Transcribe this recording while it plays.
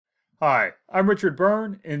Hi, I'm Richard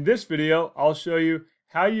Byrne. In this video, I'll show you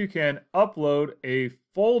how you can upload a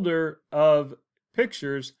folder of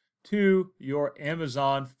pictures to your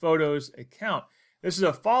Amazon Photos account. This is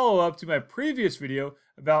a follow-up to my previous video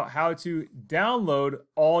about how to download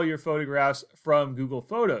all your photographs from Google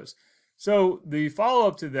Photos. So the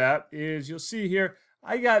follow-up to that is, you'll see here,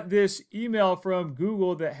 I got this email from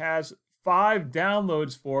Google that has 5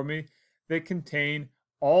 downloads for me that contain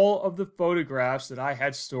all of the photographs that I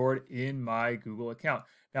had stored in my Google account.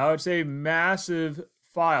 Now, it's a massive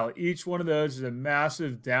file. Each one of those is a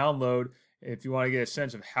massive download. If you want to get a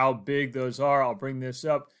sense of how big those are, I'll bring this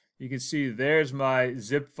up. You can see there's my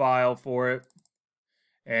zip file for it.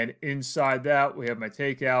 And inside that, we have my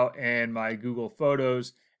takeout and my Google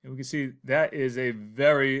Photos. And we can see that is a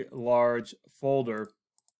very large folder.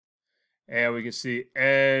 And we can see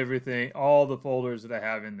everything, all the folders that I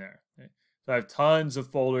have in there. So I have tons of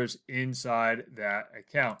folders inside that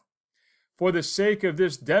account. For the sake of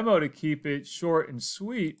this demo, to keep it short and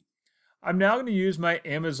sweet, I'm now going to use my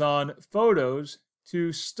Amazon Photos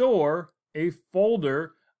to store a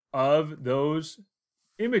folder of those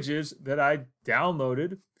images that I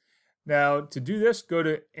downloaded. Now, to do this, go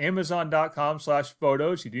to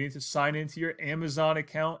amazon.com/photos. You do need to sign into your Amazon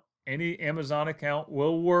account. Any Amazon account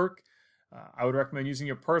will work. I would recommend using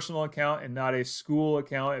your personal account and not a school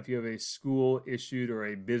account. If you have a school issued or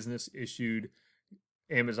a business issued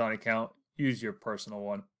Amazon account, use your personal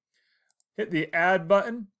one. Hit the add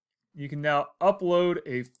button. You can now upload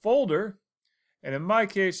a folder. And in my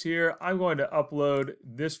case here, I'm going to upload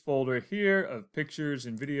this folder here of pictures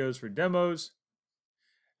and videos for demos.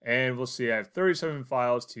 And we'll see I have 37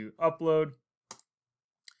 files to upload.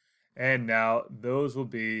 And now those will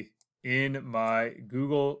be in my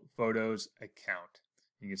Google Photos account.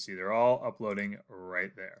 You can see they're all uploading right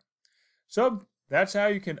there. So that's how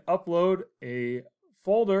you can upload a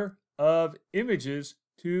folder of images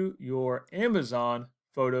to your Amazon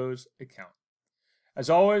Photos account. As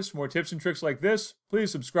always, for more tips and tricks like this, please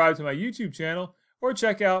subscribe to my YouTube channel or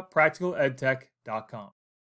check out practicaledtech.com.